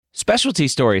Specialty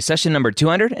Story, session number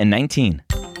 219.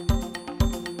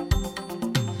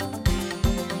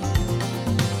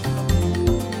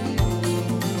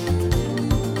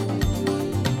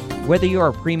 Whether you're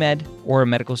a pre-med or a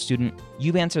medical student,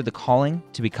 you've answered the calling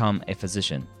to become a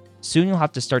physician. Soon you'll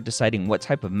have to start deciding what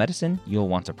type of medicine you'll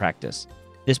want to practice.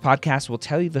 This podcast will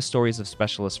tell you the stories of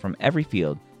specialists from every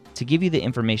field to give you the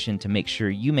information to make sure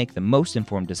you make the most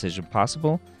informed decision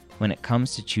possible when it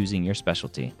comes to choosing your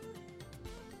specialty.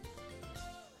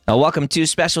 Welcome to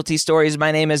Specialty Stories.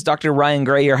 My name is Dr. Ryan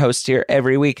Gray, your host here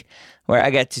every week, where I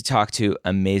get to talk to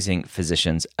amazing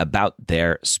physicians about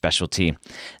their specialty.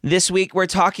 This week, we're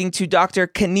talking to Dr.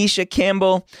 Kenesha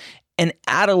Campbell, an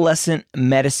adolescent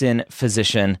medicine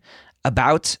physician,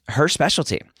 about her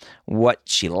specialty, what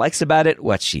she likes about it,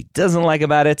 what she doesn't like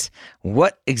about it,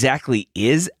 what exactly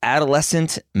is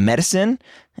adolescent medicine,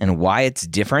 and why it's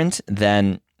different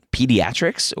than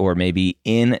pediatrics or maybe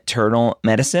internal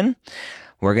medicine.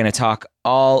 We're going to talk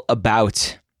all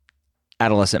about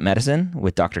adolescent medicine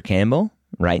with Dr. Campbell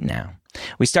right now.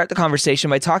 We start the conversation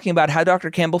by talking about how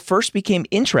Dr. Campbell first became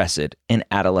interested in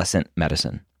adolescent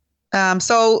medicine.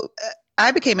 I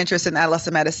became interested in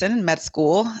adolescent medicine in med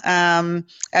school. I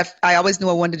always knew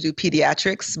I wanted to do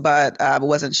pediatrics, but I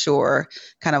wasn't sure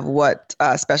kind of what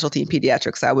specialty in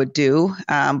pediatrics I would do.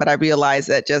 But I realized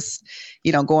that just,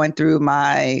 going through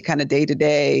my kind of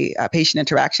day-to-day patient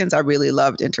interactions, I really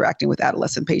loved interacting with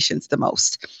adolescent patients the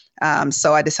most.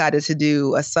 So I decided to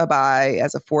do a sub-I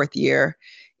as a fourth year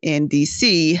in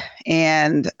DC.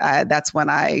 And that's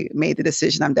when I made the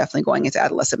decision I'm definitely going into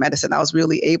adolescent medicine. I was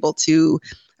really able to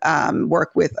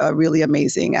work with a really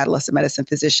amazing adolescent medicine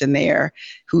physician there,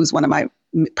 who's one of my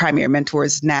primary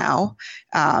mentors now.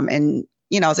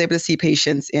 I was able to see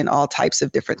patients in all types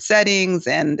of different settings,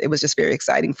 and it was just very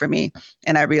exciting for me.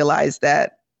 And I realized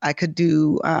that I could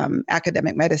do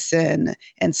academic medicine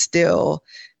and still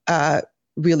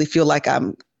really feel like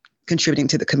I'm contributing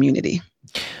to the community.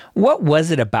 What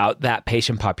was it about that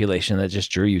patient population that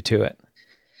just drew you to it?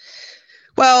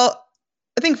 Well,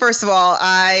 I think first of all,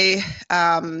 I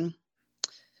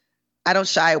don't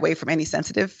shy away from any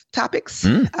sensitive topics,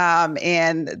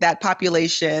 and that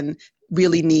population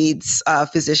really needs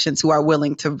physicians who are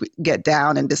willing to get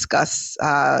down and discuss,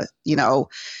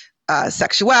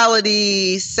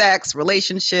 sexuality, sex,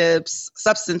 relationships,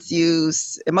 substance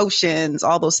use, emotions,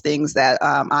 all those things that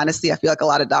honestly I feel like a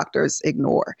lot of doctors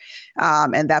ignore.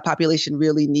 And that population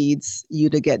really needs you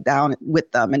to get down with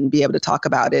them and be able to talk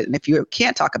about it. And if you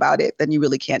can't talk about it, then you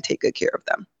really can't take good care of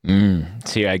them.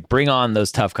 So you bring on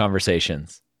those tough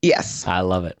conversations. Yes. I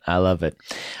love it. I love it.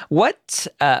 What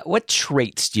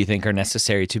traits do you think are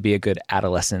necessary to be a good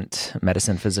adolescent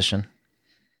medicine physician?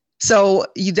 So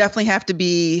you definitely have to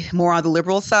be more on the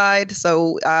liberal side.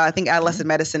 So I think adolescent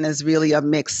medicine is really a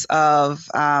mix of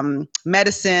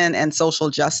medicine and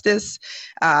social justice.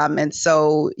 And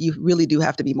so you really do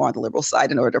have to be more on the liberal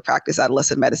side in order to practice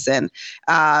adolescent medicine.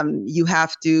 You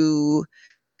have to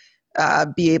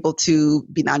be able to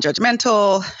be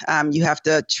non-judgmental. You have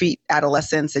to treat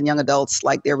adolescents and young adults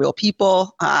like they're real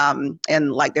people,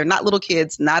 and like they're not little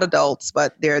kids, not adults,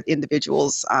 but they're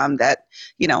individuals that,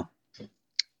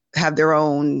 have their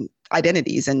own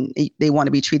identities and they want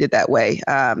to be treated that way.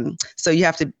 So you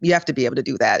have to be able to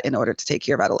do that in order to take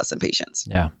care of adolescent patients.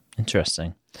 Yeah,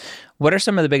 interesting. What are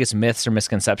some of the biggest myths or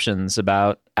misconceptions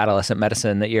about adolescent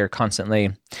medicine that you're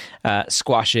constantly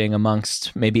squashing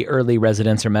amongst maybe early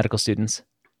residents or medical students?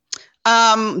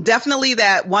 Definitely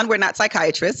that one, we're not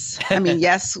psychiatrists. I mean,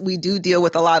 yes, we do deal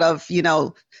with a lot of,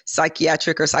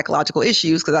 psychiatric or psychological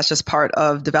issues because that's just part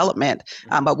of development.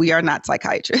 But we are not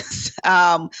psychiatrists.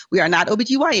 We are not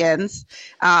OBGYNs.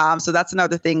 So that's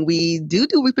another thing. We do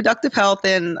reproductive health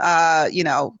and,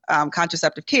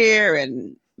 contraceptive care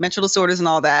and mental disorders and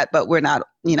all that, but we're not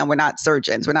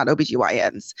surgeons. We're not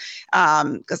OBGYNs.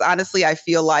 Because honestly, I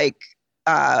feel like,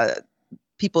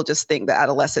 people just think that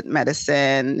adolescent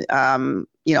medicine,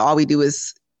 all we do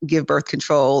is give birth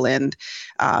control and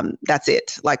that's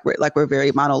it. Like we're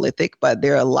very monolithic, but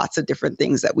there are lots of different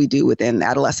things that we do within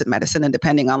adolescent medicine. And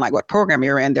depending on like what program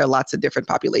you're in, there are lots of different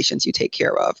populations you take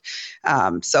care of.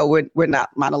 So we're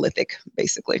not monolithic,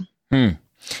 basically.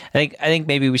 I think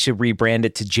maybe we should rebrand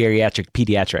it to geriatric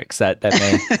pediatrics. That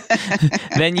may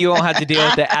then you won't have to deal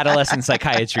with the adolescent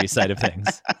psychiatry side of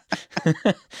things.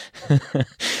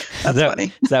 That's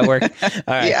funny. Does that work?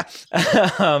 All right.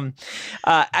 Yeah.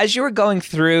 As you were going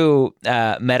through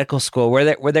medical school,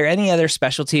 were there any other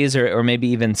specialties or maybe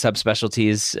even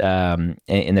subspecialties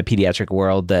in the pediatric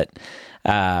world that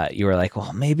you were like,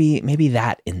 well, maybe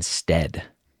that instead?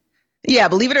 Yeah,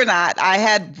 believe it or not, I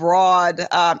had broad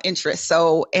interests.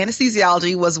 So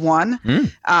anesthesiology was one,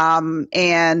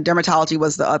 and dermatology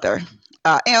was the other.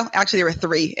 Actually, there were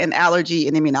three, and allergy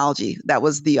and immunology. That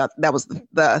was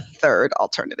the third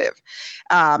alternative.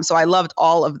 So I loved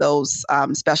all of those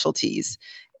specialties.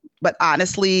 But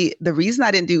honestly, the reason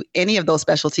I didn't do any of those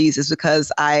specialties is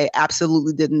because I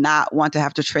absolutely did not want to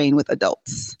have to train with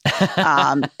adults.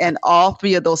 And all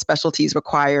three of those specialties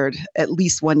required at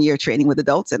least 1 year training with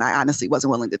adults, and I honestly wasn't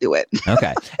willing to do it.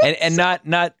 Okay, and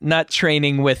not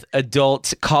training with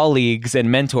adult colleagues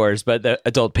and mentors, but the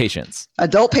adult patients.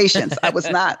 Adult patients, I was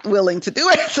not willing to do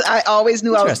it. I always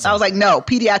knew I was like, no,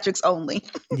 pediatrics only.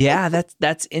 Yeah,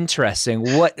 that's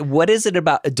interesting. What is it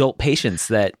about adult patients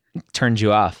that turned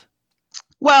you off?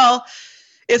 Well,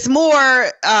 it's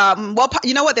more,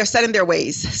 you know what? They're set in their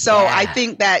ways. So yeah. I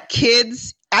think that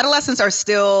adolescents are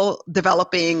still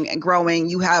developing and growing.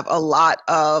 You have a lot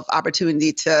of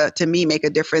opportunity to make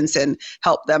a difference and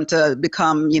help them to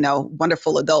become,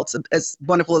 wonderful adults, as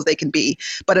wonderful as they can be.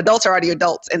 But adults are already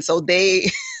adults. And so they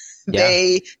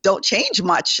don't change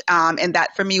much. And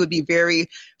that for me would be very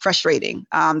frustrating,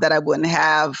 that I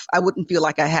wouldn't feel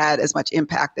like I had as much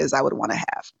impact as I would want to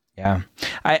have. Yeah.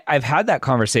 I've had that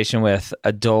conversation with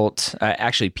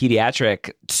actually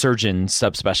pediatric surgeon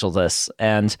subspecialists.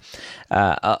 And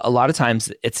a lot of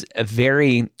times it's a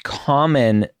very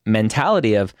common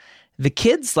mentality of the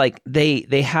kids, like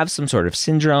they have some sort of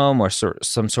syndrome or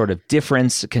some sort of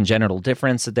difference, congenital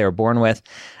difference that they were born with.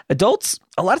 Adults,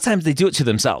 a lot of times they do it to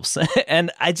themselves.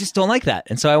 And I just don't like that.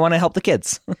 And so I want to help the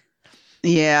kids.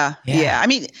 Yeah. I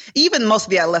mean, even most of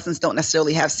the adolescents don't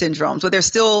necessarily have syndromes, but they're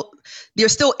still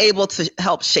able to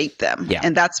help shape them. Yeah.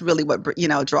 And that's really what,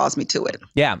 draws me to it.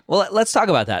 Yeah. Well, let's talk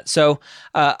about that. So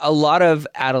a lot of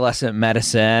adolescent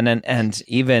medicine and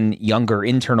even younger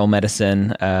internal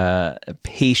medicine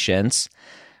patients,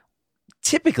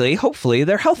 typically, hopefully,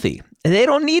 they're healthy. They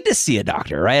don't need to see a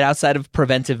doctor, right? Outside of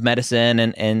preventive medicine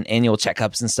and annual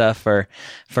checkups and stuff for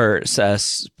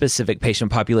specific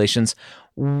patient populations.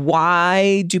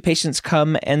 Why do patients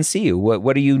come and see you?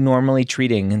 What are you normally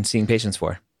treating and seeing patients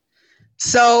for?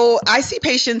 So I see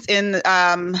patients in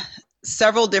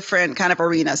several different kind of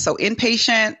arenas. So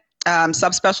inpatient,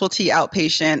 subspecialty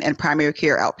outpatient, and primary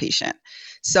care outpatient.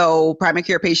 So primary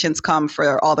care patients come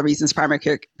for all the reasons primary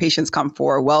care patients come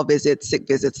for: well visits, sick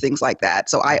visits, things like that.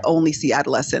 So I only see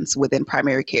adolescents within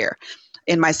primary care.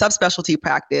 In my subspecialty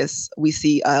practice, we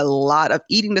see a lot of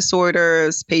eating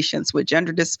disorders, patients with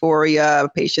gender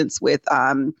dysphoria, patients with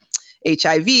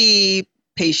HIV,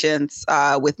 patients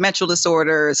with mental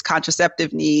disorders,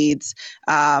 contraceptive needs.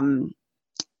 Those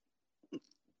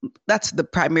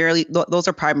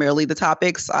are primarily the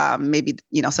topics. Maybe,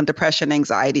 some depression,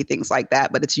 anxiety, things like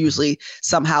that, but it's usually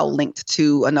somehow linked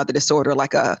to another disorder,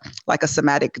 like a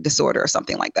somatic disorder or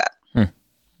something like that.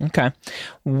 Okay.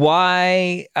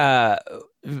 Why a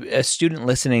student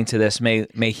listening to this may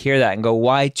hear that and go,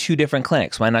 why two different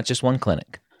clinics? Why not just one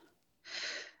clinic?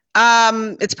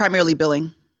 It's primarily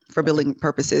billing. For billing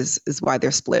purposes is why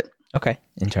they're split. Okay.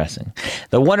 Interesting.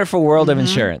 The wonderful world of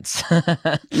insurance.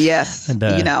 Yes.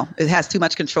 It has too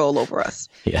much control over us.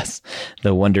 Yes.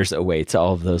 The wonders await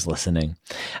all of those listening.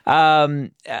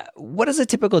 What does a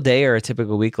typical day or a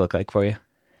typical week look like for you?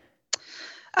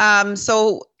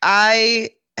 So I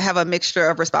have a mixture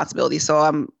of responsibilities. So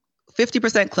I'm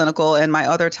 50% clinical and my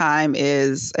other time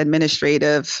is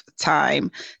administrative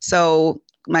time. So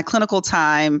my clinical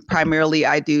time, primarily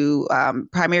I do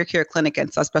primary care clinic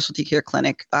and subspecialty care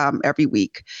clinic every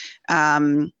week.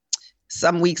 Some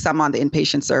weeks I'm on the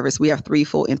inpatient service. We have 3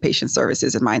 full inpatient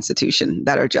services in my institution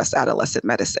that are just adolescent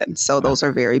medicine. So those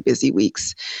are very busy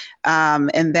weeks.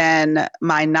 And then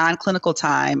my non-clinical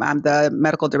time, I'm the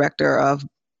medical director of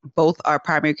both our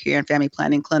primary care and family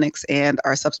planning clinics and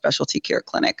our subspecialty care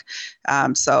clinic.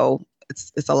 So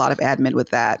it's a lot of admin with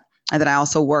that. And then I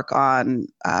also work on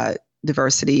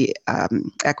diversity,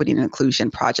 equity, and inclusion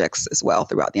projects as well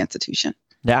throughout the institution.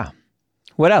 Yeah.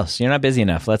 What else? You're not busy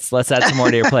enough. Let's add some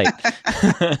more to your plate.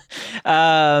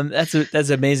 That's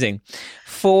amazing.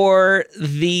 For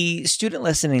the student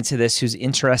listening to this who's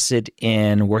interested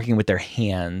in working with their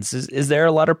hands, is there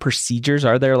a lot of procedures?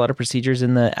 Are there a lot of procedures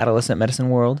in the adolescent medicine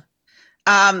world?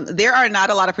 There are not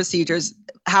a lot of procedures.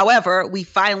 However, we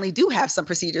finally do have some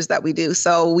procedures that we do.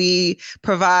 So we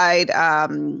provide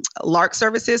LARC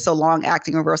services, so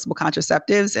long-acting reversible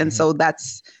contraceptives. And so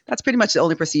that's pretty much the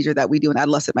only procedure that we do in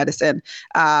adolescent medicine.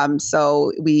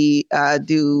 So we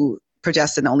do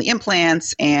progestin-only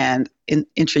implants and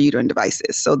intrauterine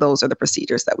devices. So those are the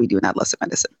procedures that we do in adolescent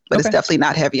medicine. But It's definitely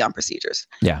not heavy on procedures.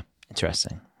 Yeah,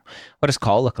 interesting. What does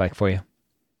call look like for you?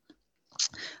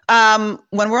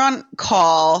 When we're on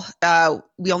call,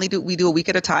 we do a week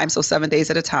at a time, so 7 days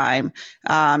at a time.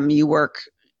 You work,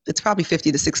 it's probably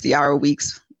 50 to 60 hour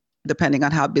weeks, depending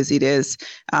on how busy it is.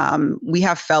 We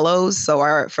have fellows,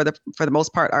 so for the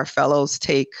most part, our fellows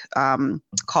take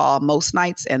call most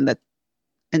nights,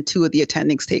 and two of the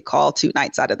attendings take call 2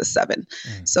 nights out of the 7.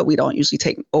 So we don't usually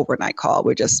take overnight call.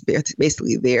 We're just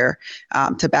basically there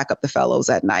to back up the fellows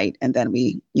at night, and then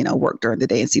we work during the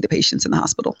day and see the patients in the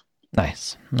hospital.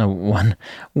 Nice.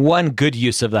 One good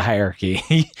use of the hierarchy.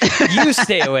 You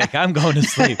stay awake. I'm going to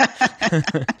sleep.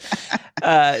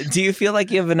 Do you feel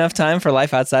like you have enough time for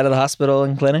life outside of the hospital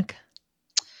and clinic?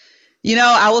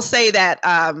 I will say that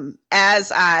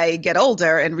as I get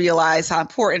older and realize how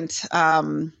important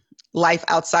life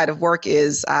outside of work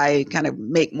is, I kind of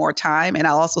make more time. And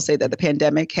I'll also say that the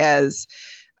pandemic has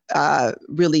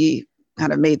really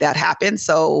kind of made that happen.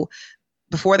 So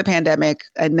before the pandemic,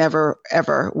 I never,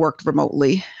 ever worked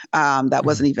remotely. That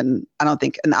wasn't even, I don't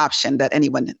think, an option that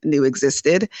anyone knew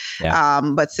existed. Yeah.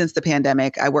 But since the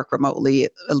pandemic, I work remotely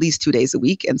at least 2 days a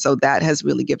week. And so that has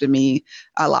really given me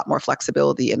a lot more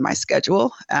flexibility in my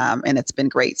schedule. And it's been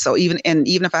great. So even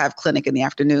if I have clinic in the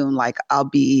afternoon, like I'll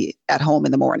be at home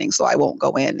in the morning, so I won't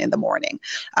go in the morning.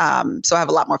 So I have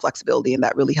a lot more flexibility, and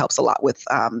that really helps a lot with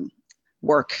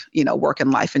work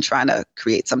and life, and trying to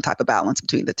create some type of balance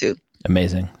between the two.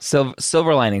 Amazing.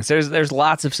 Silver linings. There's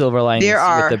lots of silver linings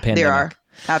with the pandemic. There are.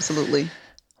 Absolutely.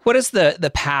 What does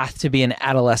the path to be an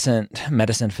adolescent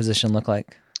medicine physician look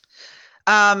like?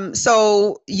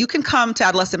 So you can come to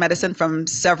adolescent medicine from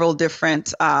several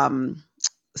different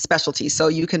specialties. So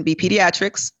you can be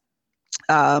pediatrics,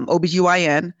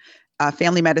 OBGYN,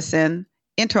 family medicine,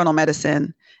 internal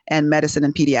medicine, and medicine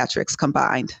and pediatrics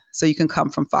combined. So you can come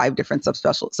from 5 different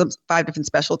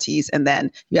specialties, and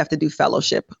then you have to do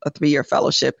fellowship, a 3-year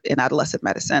fellowship in adolescent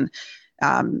medicine,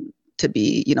 to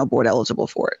be, board eligible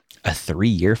for it. A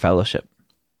 3-year fellowship.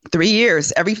 3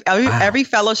 years. Every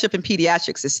fellowship in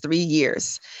pediatrics is 3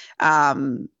 years.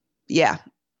 Yeah.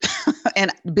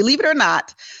 And believe it or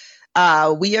not,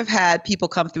 we have had people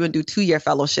come through and do 2-year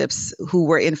fellowships who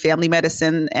were in family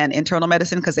medicine and internal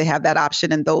medicine, because they have that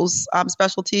option in those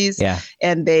specialties. Yeah.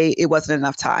 And it wasn't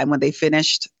enough time. When they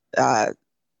finished,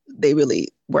 they really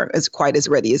weren't quite as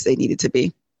ready as they needed to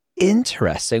be.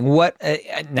 Interesting. What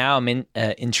now I'm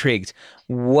intrigued.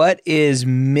 What is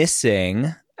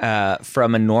missing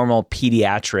from a normal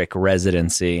pediatric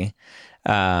residency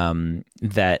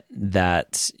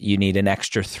that you need an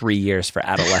extra 3 years for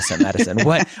adolescent medicine?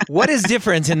 What is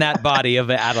different in that body of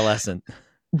an adolescent?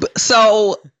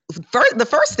 So the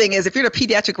first thing is, if you're in a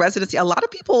pediatric residency, a lot of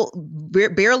people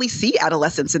barely see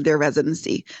adolescents in their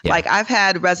residency. Yeah. Like I've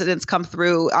had residents come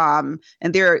through and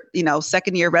they're,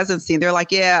 second year residency, and they're like,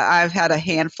 yeah, I've had a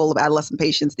handful of adolescent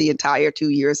patients the entire 2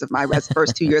 years of my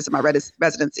first 2 years of my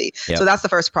residency. Yep. So that's the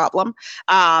first problem.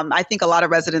 I think a lot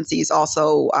of residencies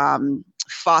also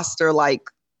foster like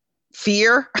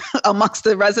fear amongst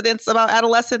the residents about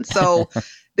adolescents. So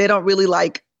they don't really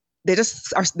they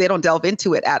don't delve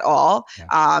into it at all.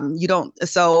 Yeah.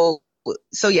 So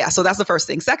that's the first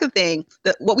thing. Second thing,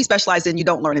 what we specialize in, you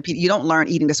don't learn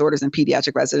eating disorders in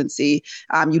pediatric residency.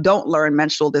 You don't learn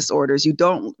menstrual disorders. You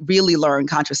don't really learn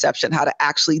contraception, how to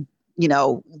actually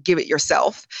give it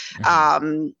yourself.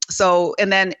 Mm-hmm.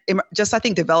 And then just, I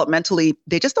think developmentally,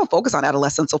 they just don't focus on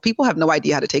adolescents. So people have no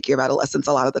idea how to take care of adolescents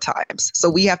a lot of the times. So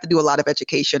we have to do a lot of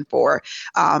education for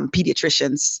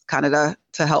pediatricians, kind of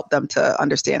to help them to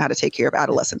understand how to take care of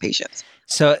adolescent patients.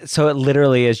 So it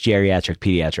literally is geriatric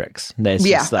pediatrics.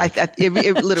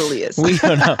 It literally is. We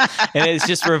don't know. And it's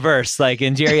just reverse. Like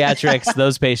in geriatrics,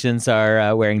 those patients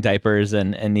are wearing diapers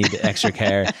and need extra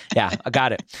care. Yeah, I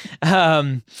got it.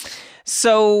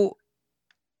 So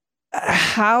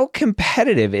how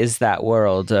competitive is that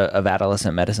world of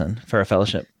adolescent medicine for a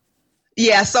fellowship?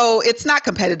 Yeah, so it's not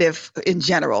competitive in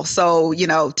general. So,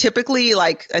 typically,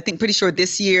 pretty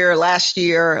sure last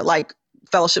year,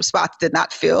 fellowship spots did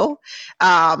not fill.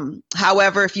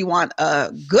 However, if you want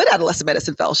a good adolescent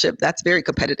medicine fellowship, that's very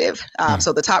competitive.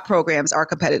 So the top programs are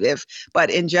competitive, but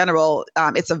in general,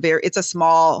 it's a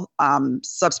small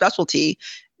subspecialty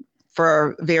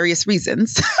for various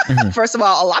reasons. Mm-hmm. First of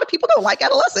all, a lot of people don't like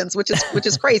adolescents, which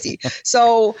is crazy.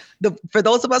 So for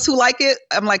those of us who like it,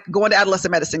 I'm like going to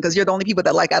adolescent medicine, because you're the only people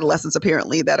that like adolescents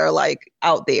apparently that are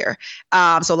out there.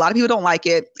 So a lot of people don't like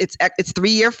it. It's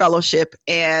 3-year fellowship,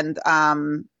 and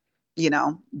the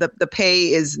pay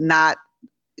is not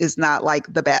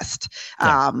like the best.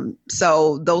 Yeah.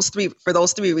 So for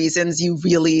those three reasons, you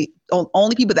really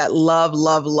only people that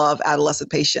love adolescent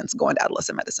patients go into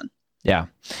adolescent medicine. Yeah.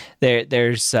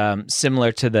 There's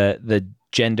similar to the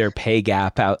gender pay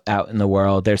gap out in the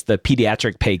world. There's the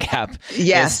pediatric pay gap.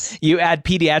 Yes. You add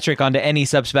pediatric onto any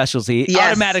subspecialty,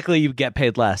 Yes. automatically you get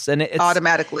paid less. And it's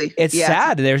automatically. It's Yes.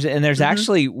 sad. There's Mm-hmm.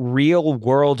 actually real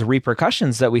world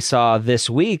repercussions that we saw this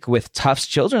week with Tufts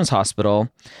Children's Hospital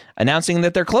announcing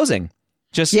that they're closing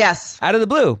just Yes. out of the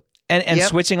blue and Yep.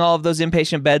 switching all of those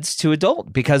inpatient beds to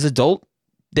adult because adult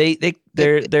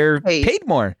they're paid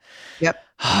more. Yep.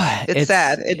 It's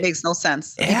sad. It makes no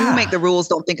sense. People who make the rules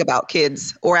don't think about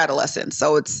kids or adolescents.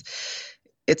 So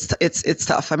it's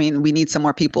tough. I mean, we need some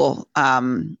more people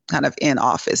kind of in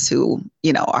office who,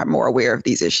 are more aware of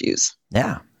these issues.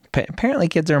 Yeah. Apparently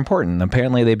kids are important.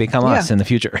 Apparently they become us in the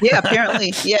future. Yeah,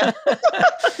 apparently. Yeah.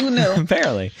 Who knew?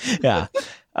 Apparently. Yeah.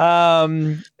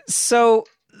 So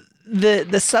the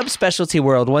subspecialty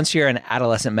world, once you're an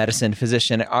adolescent medicine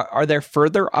physician, are there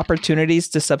further opportunities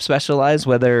to subspecialize,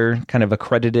 whether kind of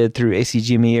accredited through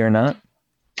ACGME or not?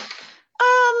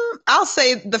 I'll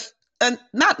say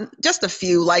not just a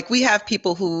few. Like we have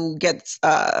people who get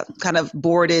kind of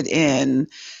boarded in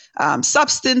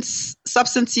substance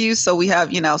use. So we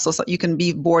have, so you can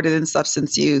be boarded in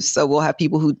substance use. So we'll have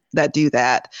people that do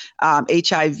that.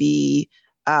 HIV.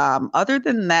 Other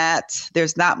than that,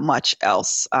 there's not much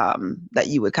else that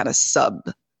you would kind of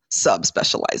sub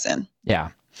specialize in. Yeah.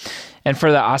 And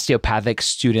for the osteopathic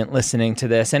student listening to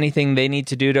this, anything they need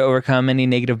to do to overcome any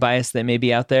negative bias that may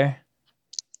be out there?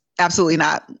 Absolutely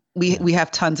not. We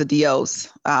have tons of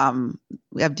DOs.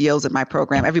 We have DOs in my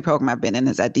program. Every program I've been in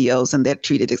has had DOs, and they're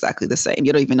treated exactly the same.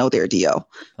 You don't even know they're a DO.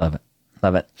 Love it.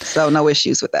 Love it. So no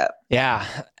issues with that. Yeah.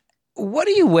 What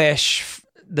do you wish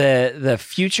the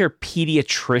future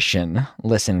pediatrician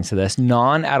listening to this,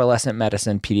 non-adolescent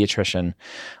medicine pediatrician,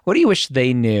 what do you wish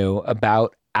they knew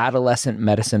about adolescent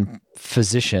medicine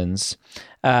physicians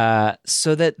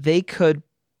so that they could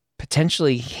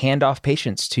potentially hand off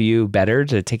patients to you better,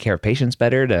 to take care of patients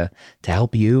better, to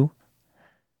help you?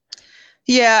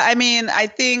 Yeah, I mean, I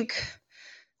think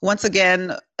once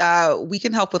again, we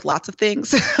can help with lots of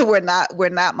things. We're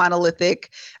not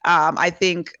monolithic. I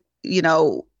think,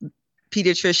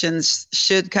 pediatricians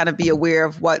should kind of be aware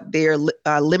of what their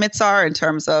limits are in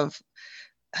terms of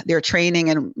their training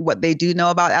and what they do know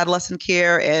about adolescent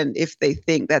care. And if they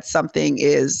think that something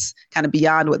is kind of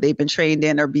beyond what they've been trained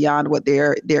in or beyond what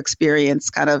their experience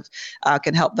kind of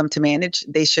can help them to manage,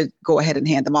 they should go ahead and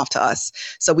hand them off to us.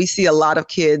 So we see a lot of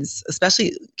kids,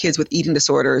 especially kids with eating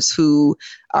disorders, who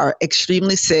are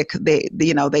extremely sick. They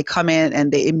come in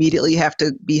and they immediately have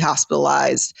to be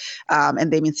hospitalized.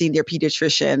 And they've been seeing their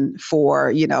pediatrician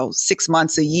for, 6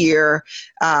 months, a year,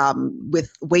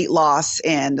 with weight loss,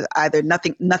 and either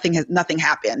nothing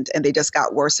happened and they just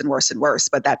got worse and worse and worse.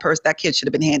 But that kid should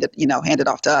have been handed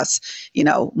off to us,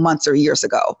 months or years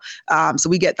ago. So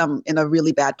we get them in a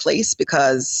really bad place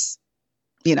because,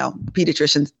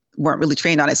 pediatricians weren't really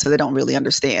trained on it, so they don't really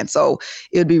understand. So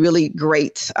it would be really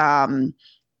great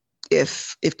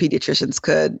if pediatricians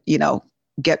could,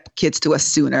 get kids to us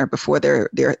sooner before they're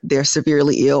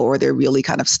severely ill or they're really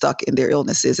kind of stuck in their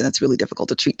illnesses, and it's really difficult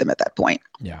to treat them at that point.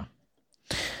 Yeah.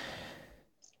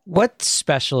 What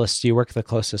specialists do you work the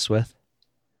closest with?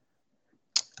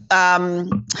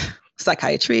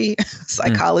 Psychiatry,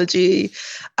 psychology,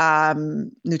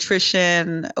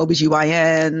 nutrition,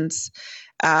 OBGYNs.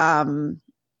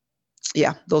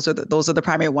 Yeah, those are the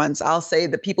primary ones. I'll say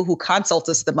the people who consult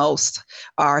us the most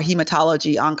are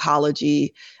hematology,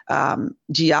 oncology,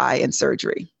 GI, and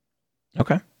surgery.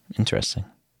 Okay, interesting.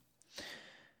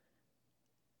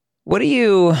 What do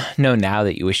you know now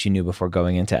that you wish you knew before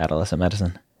going into adolescent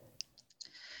medicine?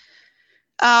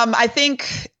 I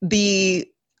think the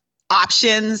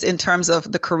options in terms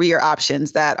of the career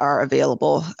options that are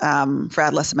available for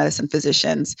adolescent medicine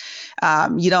physicians.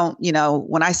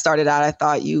 When I started out, I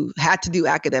thought you had to do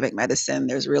academic medicine.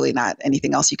 There's really not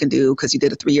anything else you can do because you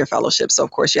did a 3-year fellowship. So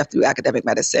of course you have to do academic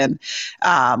medicine.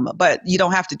 But you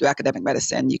don't have to do academic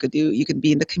medicine. You can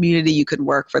be in the community, you can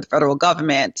work for the federal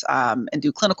government and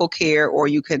do clinical care, or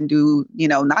you can do,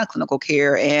 non-clinical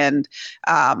care. And,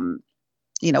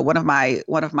 one of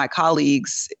my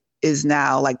colleagues is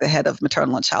now like the head of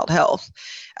maternal and child health.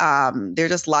 There are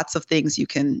just lots of things you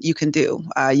can do.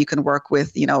 You can work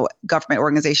with, government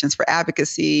organizations for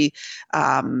advocacy.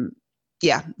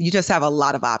 You just have a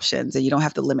lot of options and you don't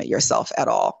have to limit yourself at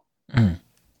all.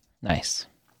 Nice.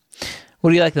 What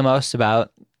do you like the most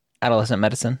about adolescent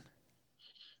medicine?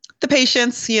 The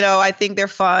patients, I think they're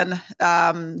fun.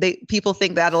 People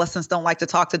think that adolescents don't like to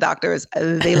talk to doctors.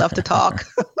 They love to talk.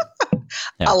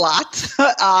 a lot,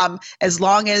 as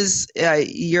long as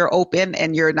you're open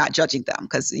and you're not judging them.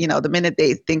 Because, the minute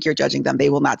they think you're judging them, they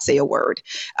will not say a word.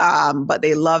 But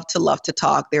they love to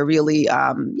talk. They're really,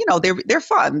 they're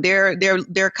fun.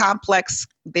 They're complex.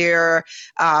 They're,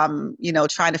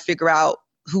 trying to figure out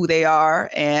who they are.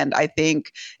 And I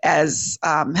think as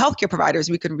healthcare providers,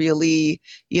 we can really,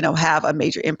 have a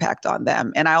major impact on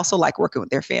them. And I also like working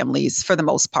with their families for the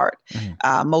most part.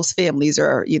 Mm-hmm. Most families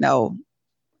are,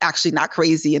 actually not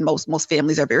crazy, and most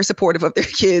families are very supportive of their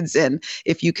kids. And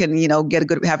if you can,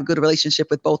 have a good relationship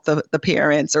with both the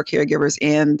parents or caregivers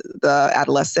and the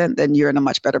adolescent, then you're in a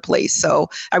much better place. So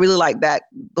I really like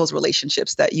those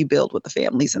relationships that you build with the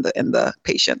families and the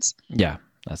patients. Yeah,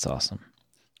 that's awesome.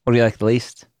 What do you like the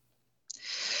least?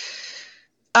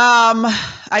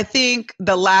 I think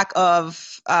the lack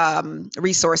of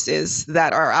resources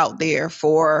that are out there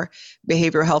for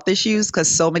behavioral health issues, because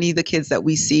so many of the kids that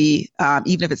we see,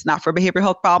 even if it's not for a behavioral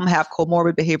health problem, have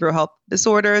comorbid behavioral health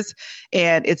disorders.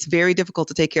 And it's very difficult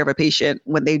to take care of a patient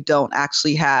when they don't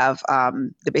actually have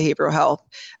the behavioral health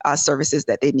services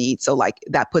that they need. So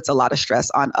that puts a lot of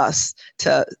stress on us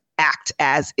to act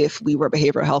as if we were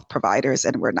behavioral health providers,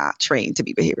 and we're not trained to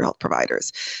be behavioral health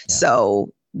providers. Yeah.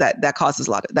 So that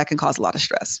can cause a lot of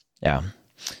stress. Yeah.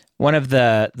 One of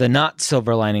the not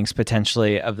silver linings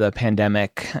potentially of the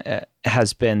pandemic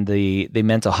has been the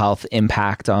mental health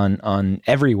impact on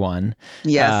everyone.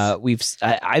 Yes.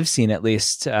 I've seen at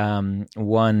least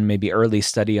one maybe early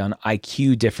study on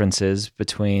IQ differences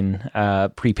between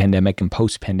pre-pandemic and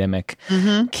post-pandemic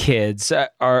kids.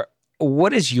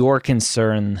 What is your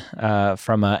concern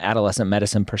from an adolescent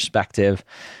medicine perspective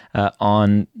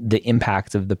on the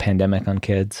impact of the pandemic on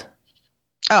kids?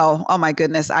 Oh my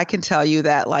goodness. I can tell you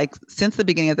that since the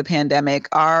beginning of the pandemic,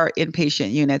 our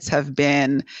inpatient units have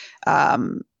been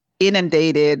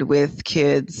inundated with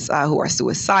kids who are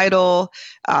suicidal,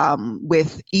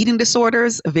 with eating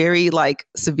disorders, very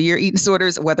severe eating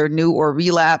disorders, whether new or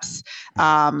relapse,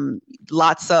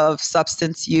 lots of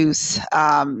substance use.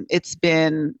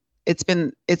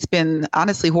 It's been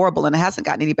honestly horrible, and it hasn't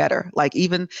gotten any better.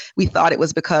 Even we thought it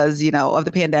was because, of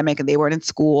the pandemic and they weren't in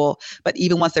school, but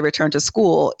even once they returned to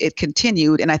school, it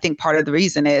continued. And I think part of the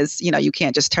reason is, you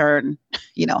can't just turn,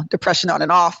 depression on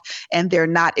and off, and there are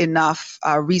not enough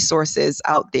resources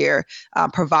out there,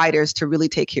 providers to really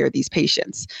take care of these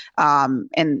patients. And,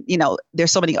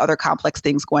 there's so many other complex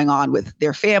things going on with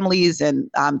their families, and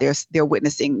they're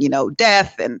witnessing,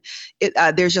 death, and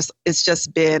it's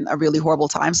just been a really horrible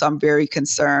time. So I'm very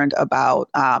concerned about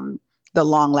the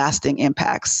long-lasting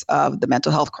impacts of the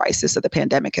mental health crisis that the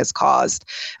pandemic has caused.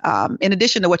 In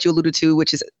addition to what you alluded to,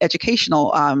 which is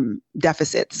educational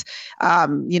deficits,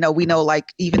 we know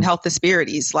even health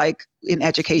disparities in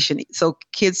education. So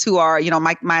kids who are,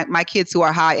 my kids who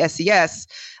are high SES,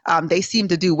 they seem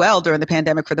to do well during the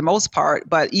pandemic for the most part,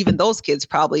 but even those kids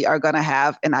probably are going to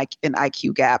have an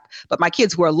IQ gap. But my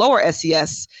kids who are lower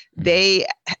SES, they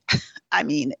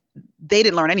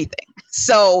didn't learn anything.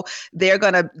 So they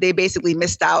basically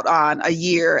missed out on a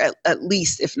year at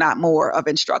least, if not more, of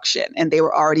instruction. And they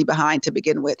were already behind to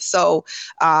begin with. So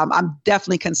I'm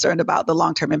definitely concerned about the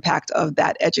long-term impact of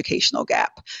that educational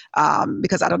gap,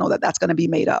 because I don't know that that's going to be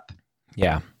made up.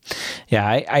 Yeah.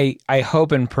 Yeah. I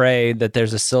hope and pray that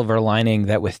there's a silver lining,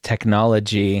 that with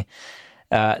technology,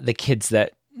 the kids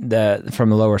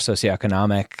from a lower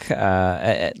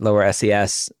socioeconomic, lower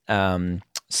SES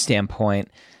standpoint,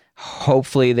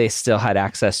 hopefully they still had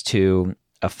access to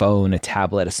a phone, a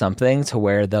tablet, or something, to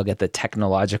where they'll get the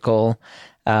technological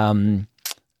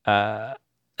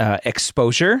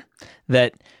exposure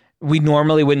that we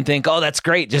normally wouldn't think, oh, that's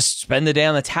great, just spend the day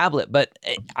on the tablet. But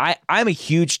I'm a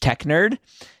huge tech nerd.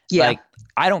 Yeah.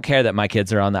 I don't care that my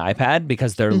kids are on the iPad,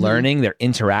 because they're learning, they're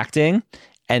interacting.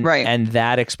 And right. And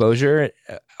that exposure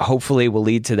hopefully will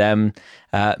lead to them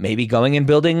maybe going and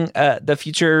building the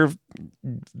future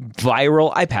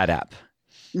viral iPad app.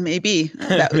 Maybe.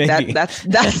 Maybe. That's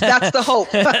the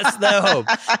hope. That's the hope.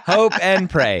 Hope and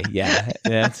pray. Yeah,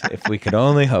 that's if we could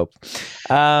only hope.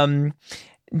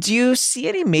 Do you see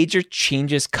any major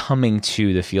changes coming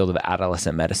to the field of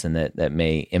adolescent medicine that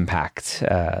may impact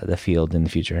the field in the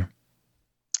future?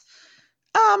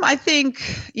 I think,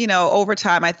 over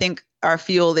time, I think our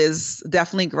field is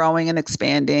definitely growing and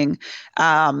expanding.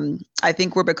 I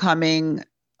think we're becoming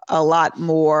a lot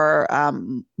more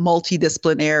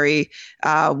multidisciplinary.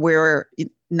 We're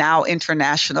now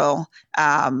international.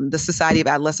 The Society of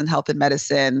Adolescent Health and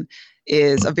Medicine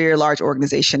is a very large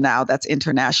organization now that's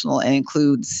international and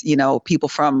includes, people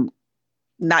from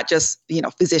not just,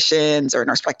 physicians or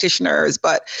nurse practitioners,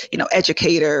 but,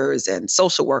 educators and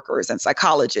social workers and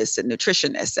psychologists and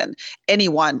nutritionists and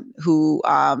anyone who,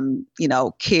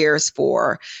 cares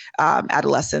for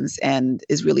adolescents and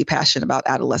is really passionate about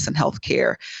adolescent health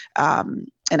care.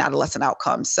 And adolescent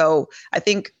outcomes. So I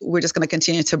think we're just going to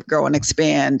continue to grow and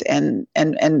expand, and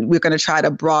we're going to try to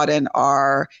broaden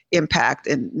our impact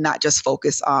and not just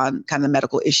focus on kind of the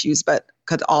medical issues, but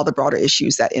all the broader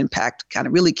issues that impact kind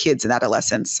of really kids and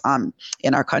adolescents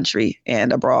in our country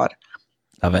and abroad.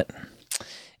 Love it.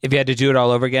 If you had to do it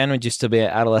all over again, would you still be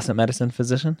an adolescent medicine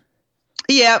physician?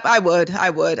 Yeah, I would. I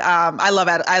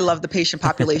love the patient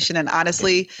population, and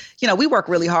honestly, we work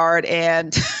really hard.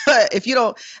 And if you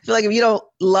don't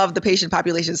love the patient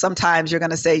population, sometimes you're going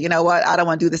to say, you know what, I don't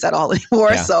want to do this at all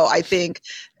anymore. Yeah. So I think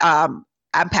I'm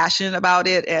passionate about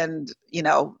it, and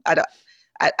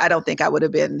I don't think I would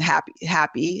have been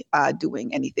happy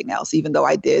doing anything else, even though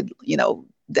I did,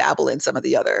 dabble in some of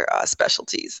the other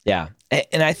specialties. Yeah,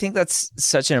 and I think that's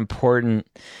such an important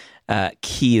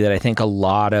key that I think a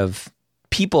lot of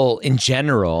people in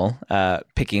general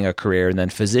picking a career, and then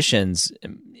physicians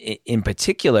in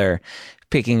particular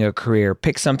picking a career,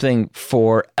 pick something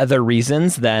for other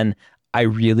reasons than I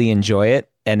really enjoy it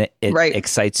and it right.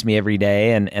 excites me every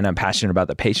day, and I'm passionate about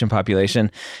the patient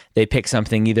population. They pick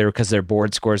something either because their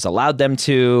board scores allowed them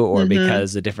to, or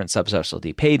because a different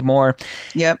subspecialty paid more.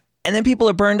 Yep. And then people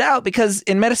are burned out because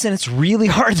in medicine, it's really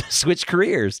hard to switch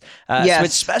careers, switch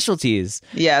specialties.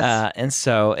 Yes. And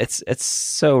so it's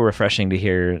so refreshing to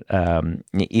hear,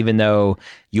 even though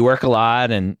you work a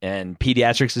lot and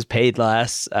pediatrics is paid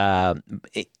less,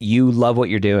 you love what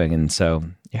you're doing. And so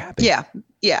you're happy.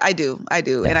 Yeah, I do.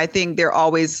 Yeah. And I think there are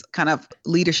always kind of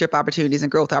leadership opportunities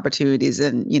and growth opportunities,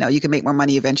 and, you can make more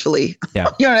money eventually. Yeah.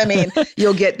 You know what I mean?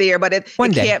 You'll get there, but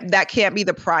that can't be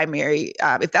the primary.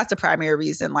 If that's the primary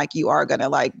reason, you are going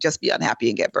to just be unhappy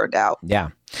and get burned out. Yeah.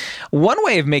 One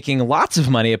way of making lots of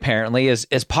money apparently is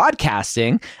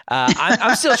podcasting.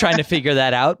 I'm still trying to figure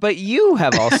that out, but you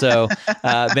have also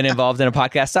been involved in a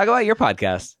podcast. Talk about your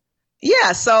podcast.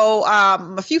 Yeah. So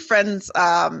a few friends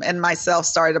and myself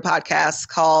started a podcast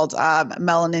called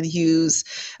Melanin Hughes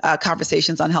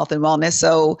Conversations on Health and Wellness.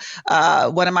 So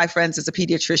one of my friends is a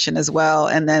pediatrician as well.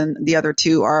 And then the other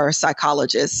two are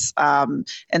psychologists. And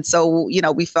so,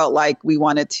 we felt like we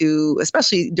wanted to,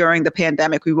 especially during the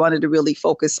pandemic, we wanted to really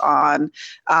focus on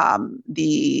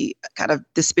the kind of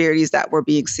disparities that were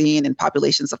being seen in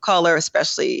populations of color,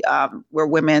 especially we're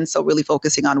women. So really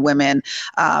focusing on women.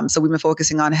 So we've been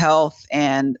focusing on health,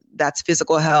 and that's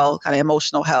physical health, kind of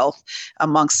emotional health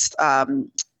amongst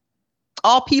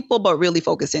all people, but really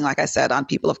focusing, like I said, on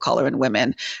people of color and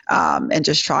women, and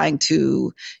just trying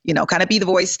to, kind of be the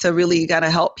voice to really kind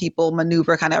of help people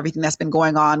maneuver kind of everything that's been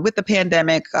going on with the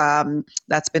pandemic.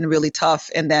 That's been really tough.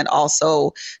 And then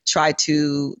also try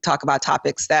to talk about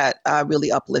topics that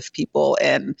really uplift people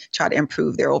and try to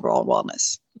improve their overall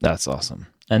wellness. That's awesome.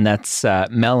 And that's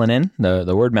Melanin,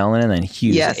 the word Melanin, and then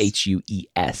Hughes, yes. Hues,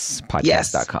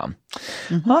 podcast.com. Yes.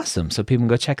 Mm-hmm. Awesome. So people can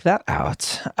go check that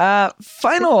out.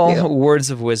 Final words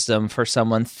of wisdom for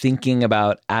someone thinking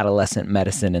about adolescent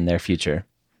medicine in their future.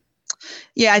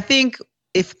 Yeah, I think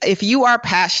if you are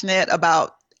passionate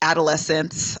about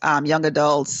adolescents, young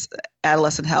adults,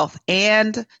 adolescent health,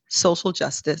 and social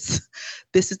justice,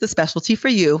 this is the specialty for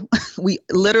you. We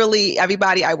literally,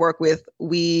 everybody I work with,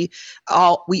 we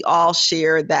all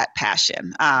share that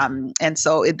passion. And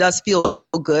so it does feel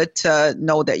good to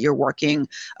know that you're working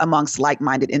amongst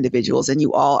like-minded individuals and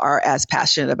you all are as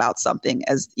passionate about something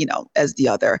as the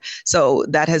other. So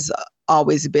that has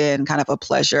always been kind of a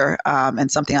pleasure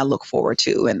and something I look forward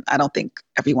to. And I don't think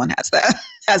everyone has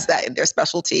that in their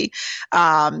specialty.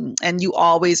 And you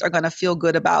always are going to feel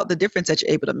good about the difference that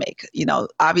you're able to make.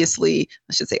 Obviously,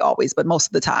 I should say always, but most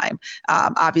of the time,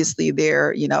 obviously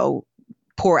they're,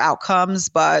 poor outcomes,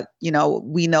 but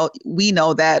we know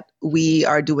that we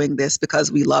are doing this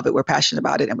because we love it, we're passionate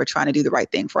about it, and we're trying to do the right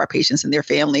thing for our patients and their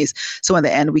families. So in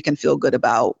the end, we can feel good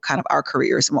about kind of our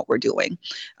careers and what we're doing.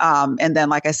 And then,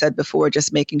 like I said before,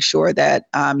 just making sure that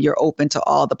you're open to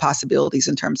all the possibilities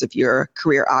in terms of your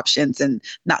career options and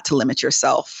not to limit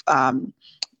yourself.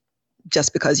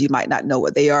 Just because you might not know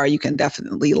what they are, you can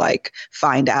definitely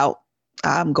find out.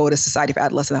 Go to Society for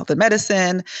Adolescent Health and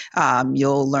Medicine.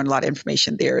 You'll learn a lot of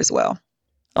information there as well.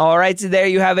 All right. So there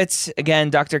you have it.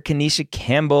 Again, Dr. Kenesha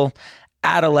Campbell,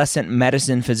 adolescent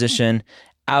medicine physician,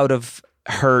 out of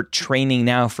her training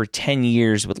now for 10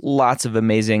 years with lots of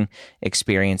amazing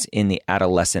experience in the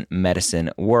adolescent medicine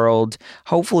world.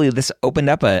 Hopefully this opened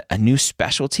up a new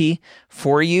specialty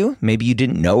for you. Maybe you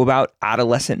didn't know about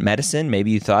adolescent medicine.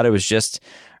 Maybe you thought it was just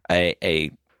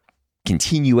a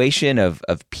continuation of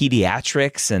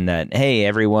pediatrics and that, hey,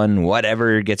 everyone,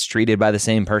 whatever, gets treated by the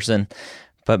same person,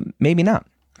 but maybe not,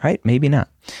 right? Maybe not.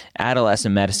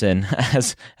 Adolescent medicine,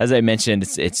 as I mentioned,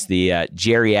 it's the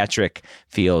geriatric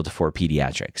field for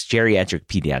pediatrics. Geriatric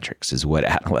pediatrics is what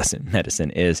adolescent medicine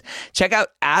is. Check out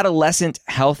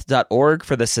adolescenthealth.org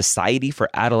for the Society for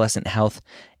Adolescent Health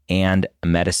and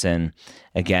Medicine.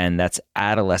 Again, that's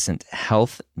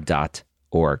adolescenthealth.org.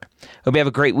 Hope you have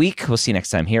a great week. We'll see you next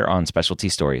time here on Specialty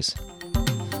Stories.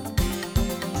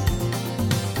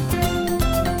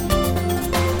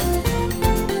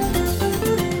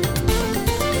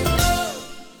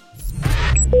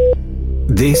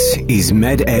 This is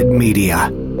MedEd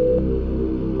Media.